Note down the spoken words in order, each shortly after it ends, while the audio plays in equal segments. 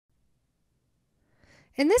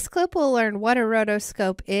In this clip, we'll learn what a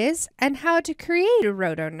rotoscope is and how to create a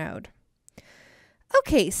roto node.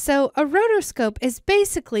 Okay, so a rotoscope is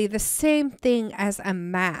basically the same thing as a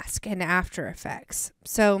mask in After Effects.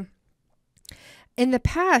 So in the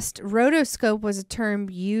past, rotoscope was a term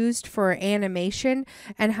used for animation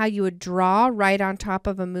and how you would draw right on top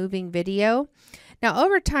of a moving video. Now,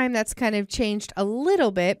 over time, that's kind of changed a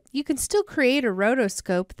little bit. You can still create a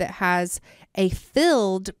rotoscope that has a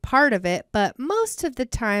filled part of it, but most of the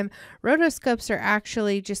time, rotoscopes are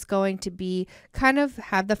actually just going to be kind of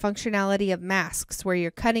have the functionality of masks where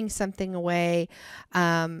you're cutting something away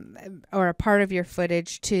or a part of your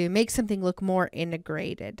footage to make something look more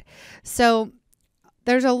integrated. So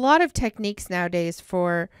there's a lot of techniques nowadays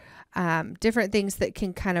for different things that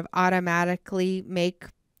can kind of automatically make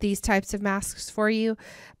these types of masks for you,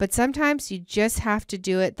 but sometimes you just have to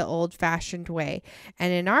do it the old-fashioned way.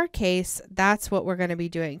 And in our case, that's what we're going to be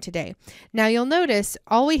doing today. Now you'll notice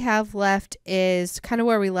all we have left is kind of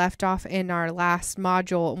where we left off in our last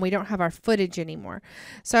module, and we don't have our footage anymore.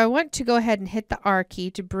 So I want to go ahead and hit the R key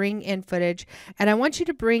to bring in footage, and I want you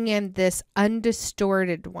to bring in this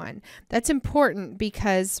undistorted one. That's important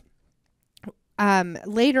because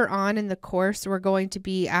later on in the course, we're going to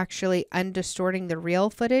be actually undistorting the real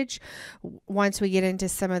footage once we get into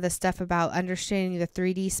some of the stuff about understanding the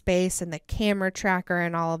 3D space and the camera tracker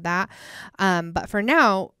and all of that. But for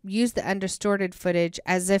now, use the undistorted footage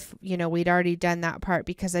as if, you know, we'd already done that part,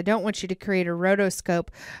 because I don't want you to create a rotoscope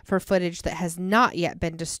for footage that has not yet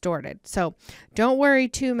been distorted. So don't worry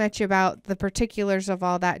too much about the particulars of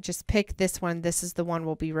all that. Just pick this one. This is the one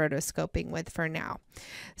we'll be rotoscoping with for now.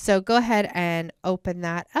 So go ahead and open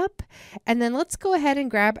that up, and then let's go ahead and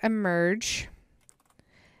grab a merge,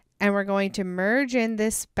 and we're going to merge in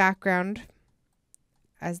this background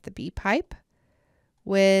as the B pipe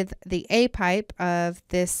with the A pipe of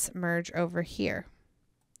this merge over here.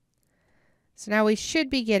 So now we should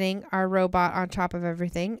be getting our robot on top of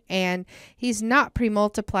everything, and he's not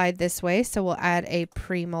pre-multiplied this way, so we'll add a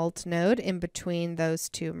pre-mult node in between those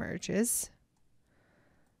two merges.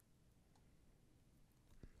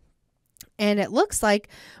 And it looks like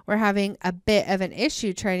we're having a bit of an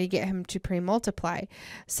issue trying to get him to pre-multiply.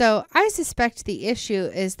 So I suspect the issue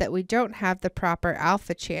is that we don't have the proper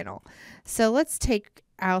alpha channel. So let's take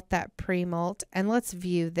out that pre-mult and let's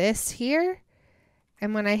view this here.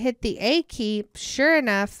 And when I hit the A key, sure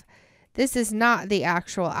enough, this is not the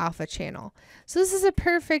actual alpha channel. So this is a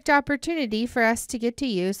perfect opportunity for us to get to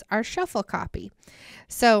use our shuffle copy.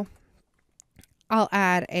 So I'll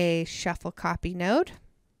add a shuffle copy node.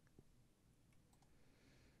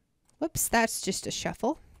 Whoops, that's just a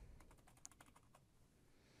shuffle.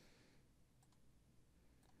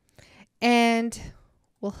 And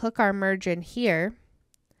we'll hook our merge in here.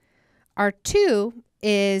 Our 2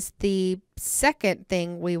 is the second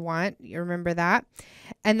thing we want. You remember that?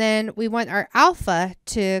 And then we want our alpha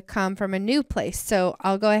to come from a new place. So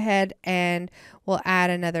I'll go ahead and we'll add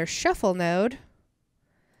another shuffle node.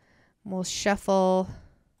 We'll shuffle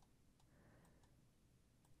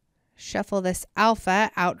this alpha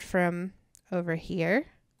out from over here.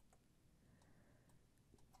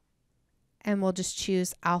 And we'll just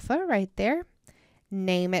choose alpha right there.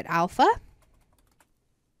 Name it alpha.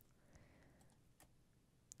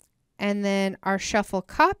 And then our shuffle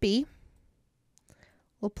copy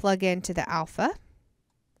will plug into the alpha.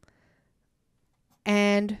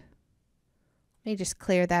 And let me just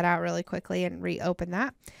clear that out really quickly and reopen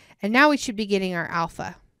that. And now we should be getting our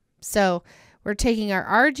alpha. So we're taking our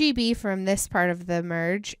RGB from this part of the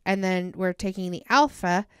merge, and then we're taking the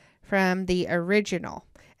alpha from the original.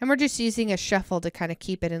 And we're just using a shuffle to kind of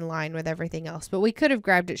keep it in line with everything else. But we could have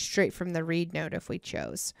grabbed it straight from the read node if we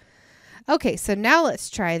chose. Okay, so now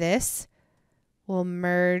let's try this. We'll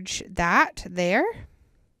merge that there.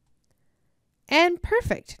 And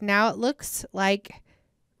perfect. Now it looks like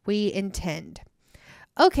we intend.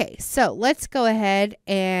 Okay, so let's go ahead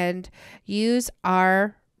and use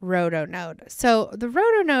our Roto node. So the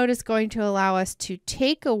Roto node is going to allow us to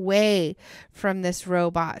take away from this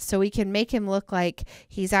robot so we can make him look like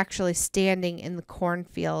he's actually standing in the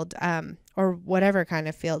cornfield or whatever kind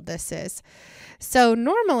of field this is. So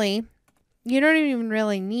normally you don't even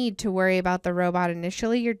really need to worry about the robot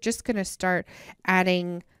initially. You're just going to start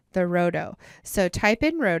adding the Roto. So type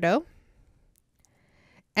in Roto,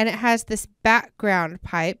 and it has this background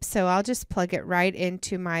pipe. So I'll just plug it right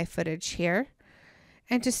into my footage here.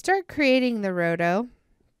 And to start creating the Roto,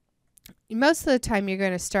 most of the time you're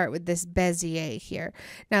going to start with this Bezier here.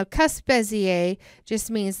 Now, cusp Bezier just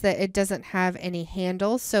means that it doesn't have any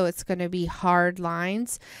handles, so it's going to be hard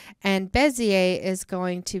lines. And Bezier is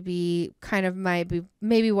going to be kind of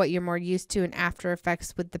maybe what you're more used to in After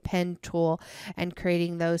Effects with the pen tool and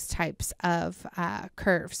creating those types of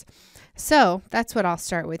curves. So that's what I'll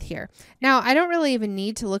start with here. Now, I don't really even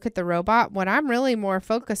need to look at the robot. What I'm really more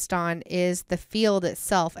focused on is the field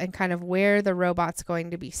itself and kind of where the robot's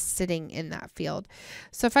going to be sitting in that field.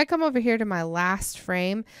 So if I come over here to my last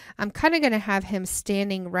frame, I'm kind of going to have him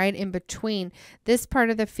standing right in between this part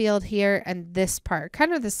of the field here and this part,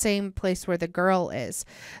 kind of the same place where the girl is.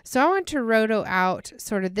 So I want to roto out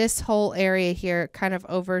sort of this whole area here, kind of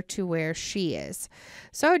over to where she is.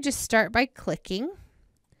 So I would just start by clicking.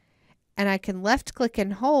 And I can left click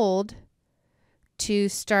and hold to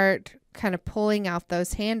start kind of pulling out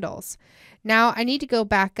those handles. Now I need to go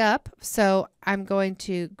back up, so I'm going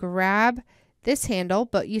to grab this handle,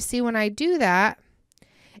 but you see when I do that,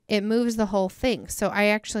 it moves the whole thing. So I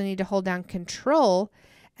actually need to hold down Control,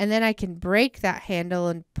 and then I can break that handle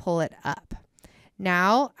and pull it up.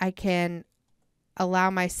 Now I can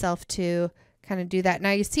allow myself to kind of do that.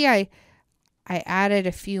 Now you see I added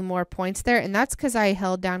a few more points there, and that's because I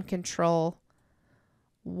held down Control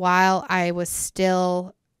while I was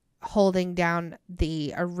still holding down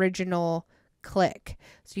the original click.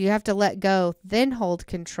 So you have to let go, then hold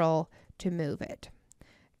Control to move it.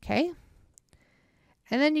 Okay?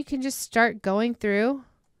 And then you can just start going through,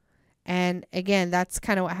 and again, that's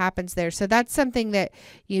kind of what happens there. So that's something that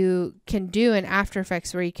you can do in After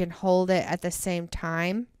Effects where you can hold it at the same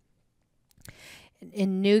time.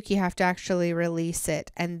 In Nuke, you have to actually release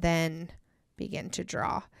it and then begin to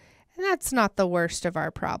draw. And that's not the worst of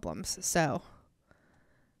our problems, so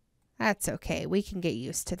that's okay. We can get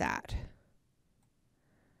used to that.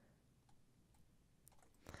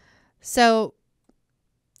 So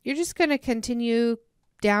you're just going to continue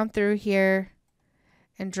down through here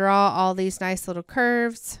and draw all these nice little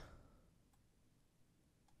curves.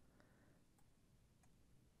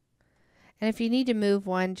 And if you need to move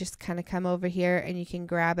one, just kind of come over here and you can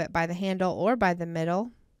grab it by the handle or by the middle.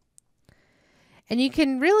 And you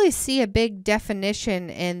can really see a big definition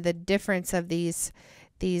in the difference of these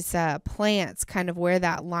plants, kind of where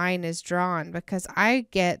that line is drawn, because I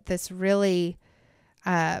get this really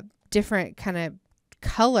different kind of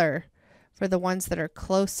color for the ones that are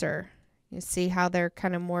closer. You see how they're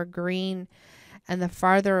kind of more green, and the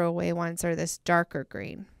farther away ones are this darker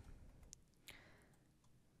green.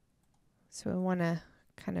 So we want to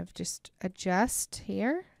kind of just adjust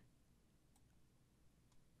here.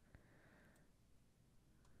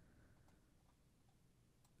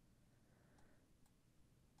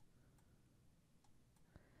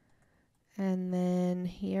 And then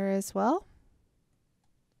here as well.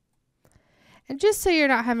 And just so you're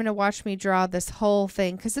not having to watch me draw this whole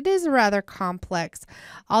thing, because it is rather complex,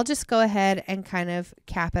 I'll just go ahead and kind of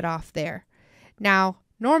cap it off there. Now,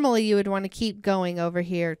 normally you would want to keep going over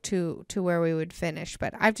here to where we would finish,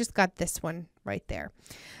 but I've just got this one right there.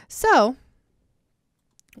 So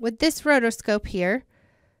with this rotoscope here,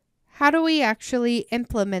 how do we actually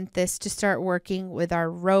implement this to start working with our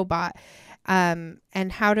robot? And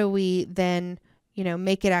how do we then, you know,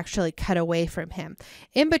 make it actually cut away from him?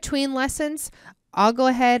 In between lessons, I'll go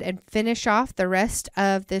ahead and finish off the rest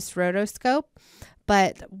of this rotoscope,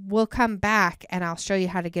 but we'll come back and I'll show you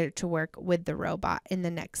how to get it to work with the robot in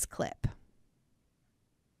the next clip.